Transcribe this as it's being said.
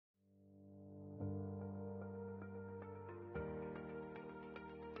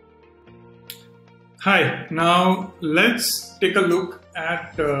Hi, now let's take a look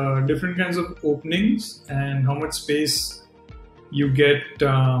at different kinds of openings and how much space you get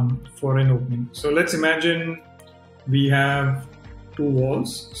for an opening. So let's imagine we have two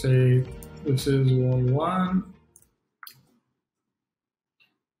walls. Say this is wall 1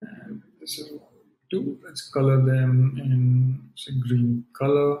 and this is wall 2. Let's color them in say green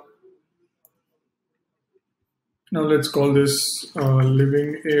color. Now let's call this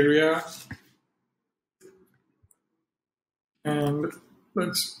living area. And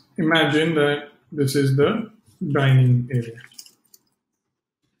let's imagine that this is the dining area.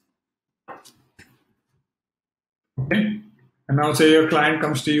 Okay. And now say your client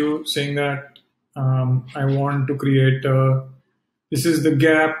comes to you saying that I want to create this is the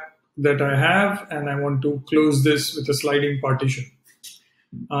gap that I have and I want to close this with a sliding partition.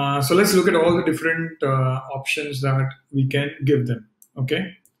 So let's look at all the different options that we can give them.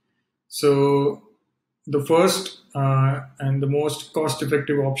 Okay. So the first and the most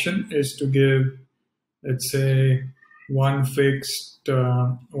cost-effective option is to give, let's say, one fixed,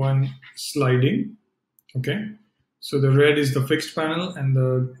 one sliding. Okay, so the red is the fixed panel and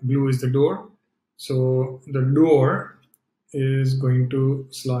the blue is the door. So the door is going to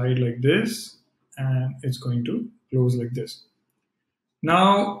slide like this and it's going to close like this.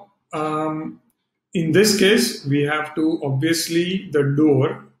 Now, in this case, we have to, obviously, the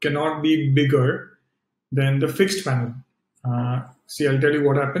door cannot be bigger than the fixed panel. See, I'll tell you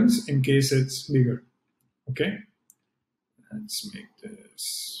what happens in case it's bigger. Okay, let's make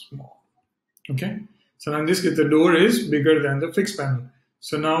this small. Okay, so now in this case, the door is bigger than the fixed panel.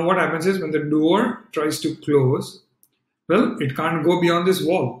 So now what happens is when the door tries to close, well, it can't go beyond this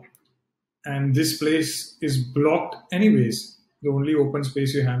wall. And this place is blocked anyways. The only open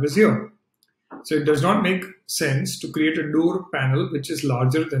space you have is here. So it does not make sense to create a door panel which is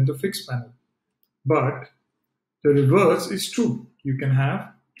larger than the fixed panel. But the reverse is true. You can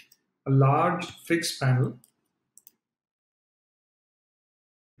have a large fixed panel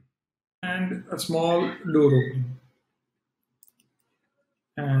and a small door opening.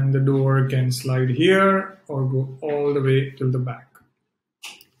 And the door can slide here or go all the way till the back.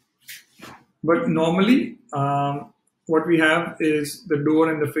 But normally, what we have is the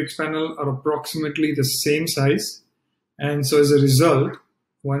door and the fixed panel are approximately the same size. And so as a result,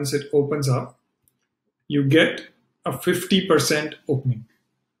 once it opens up, you get a 50% opening.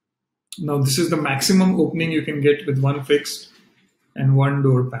 Now this is the maximum opening you can get with one fixed and one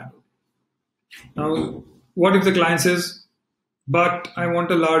door panel. Now, what if the client says, but I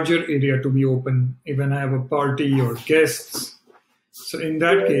want a larger area to be open when I have a party or guests? So in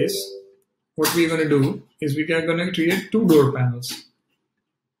that case, what we're going to do is we are going to create two door panels.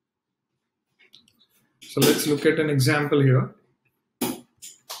 So let's look at an example here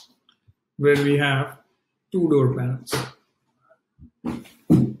where we have two door panels.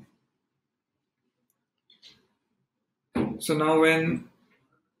 So now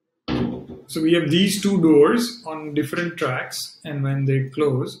so we have these two doors on different tracks, and when they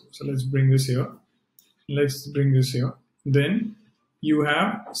close, so let's bring this here. Let's bring this here. Then you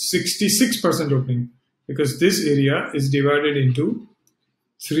have 66% opening because this area is divided into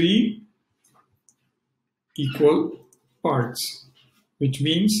 3 equal parts, which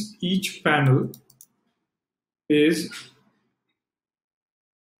means each panel is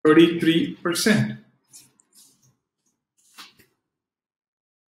 33%.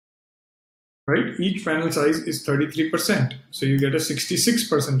 Right? Each panel size is 33%. So you get a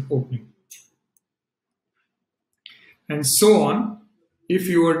 66% opening. And so on if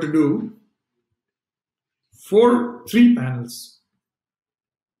you were to do 3 panels.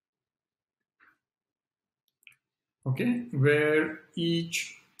 Okay, where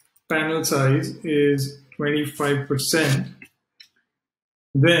each panel size is 25%,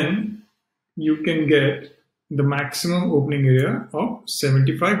 then you can get the maximum opening area of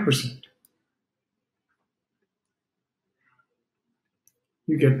 75%.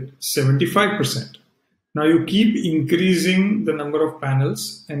 You get 75%. Now you keep increasing the number of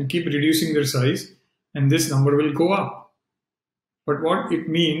panels and keep reducing their size, and this number will go up. But what it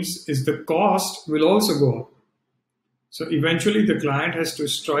means is the cost will also go up. So eventually the client has to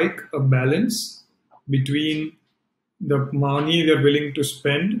strike a balance between the money they're willing to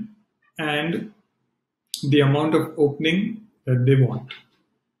spend and the amount of opening that they want.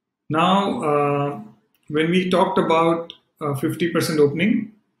 Now, when we talked about 50%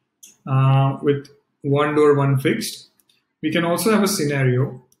 opening with one door, one fixed, we can also have a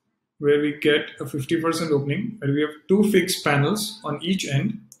scenario where we get a 50% opening where we have 2 fixed panels on each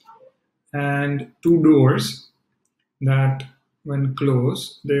end and 2 doors that when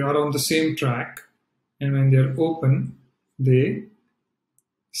closed, they are on the same track and when they're open, they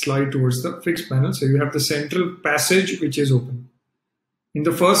slide towards the fixed panel. So you have the central passage which is open. In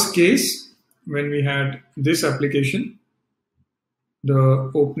the first case, when we had this application,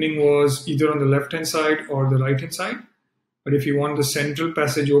 the opening was either on the left hand side or the right hand side. But if you want the central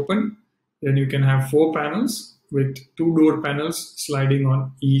passage open, then you can have 4 panels with 2 door panels sliding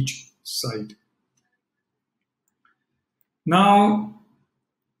on each side. Now,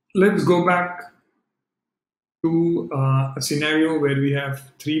 let's go back to a scenario where we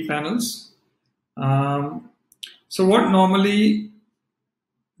have 3 panels. So what normally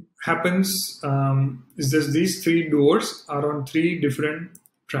happens is that these 3 doors are on 3 different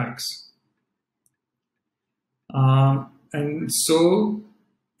tracks. And so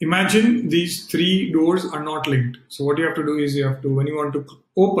imagine these 3 doors are not linked. So what you have to do is you have to, when you want to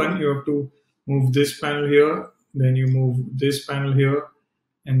open, you have to move this panel here, then you move this panel here,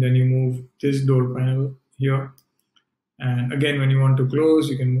 and then you move this door panel here. And again, when you want to close,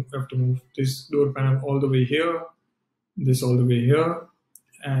 you have to move this door panel all the way here, this all the way here,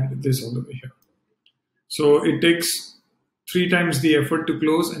 and this all the way here. So it takes 3 times the effort to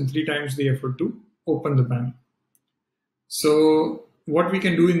close and 3 times the effort to open the panel. So what we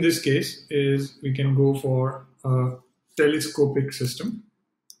can do in this case is we can go for a telescopic system,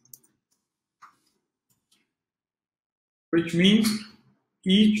 which means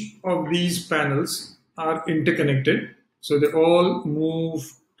each of these panels are interconnected, so they all move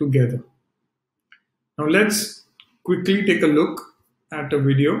together. Now let's quickly take a look at a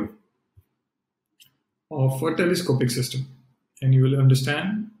video of a telescopic system, and you will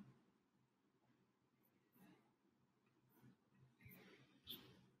understand.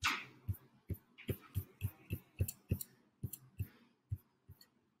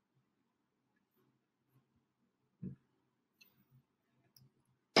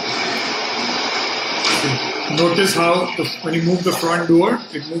 Notice how when you move the front door,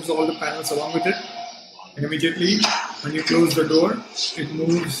 it moves all the panels along with it. And immediately, when you close the door, it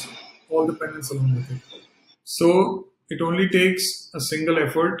moves all the panels along with it. So it only takes a single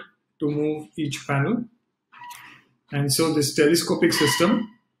effort to move each panel. And so this telescopic system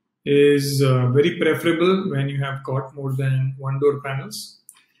is very preferable when you have got more than 1 door panels.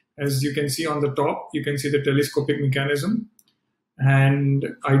 As you can see on the top, you can see the telescopic mechanism.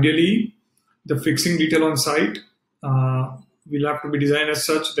 And ideally, the fixing detail on site will have to be designed as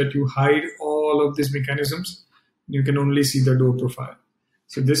such that you hide all of these mechanisms. You can only see the door profile.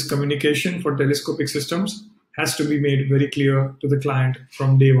 So this communication for telescopic systems has to be made very clear to the client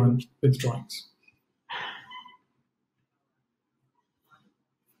from day one with drawings.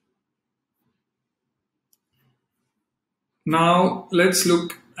 Now let's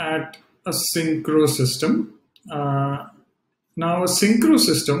look at a synchro system. Now a synchro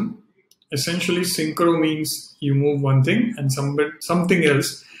system, essentially, synchro means you move one thing and something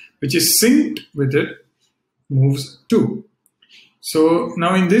else which is synced with it moves too. So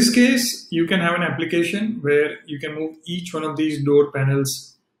now in this case, you can have an application where you can move each one of these door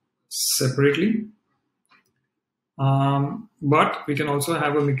panels separately. But we can also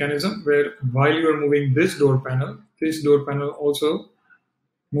have a mechanism where while you are moving this door panel also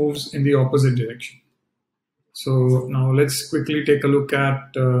moves in the opposite direction. So now let's quickly take a look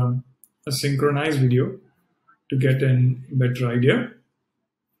at a synchronized video to get a better idea.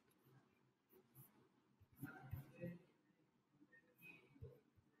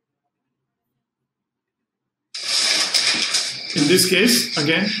 In this case,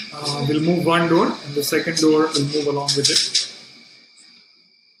 again, we'll move one door and the second door will move along with it.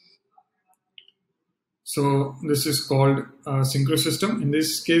 So this is called a synchro system. In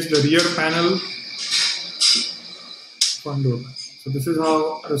this case, the rear panel, front door. So this is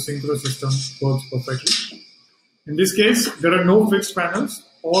how the synchro system works perfectly. In this case, there are no fixed panels.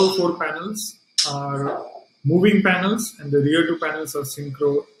 All 4 panels are moving panels and the rear 2 panels are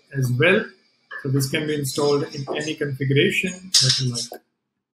synchro as well. So this can be installed in any configuration that you like.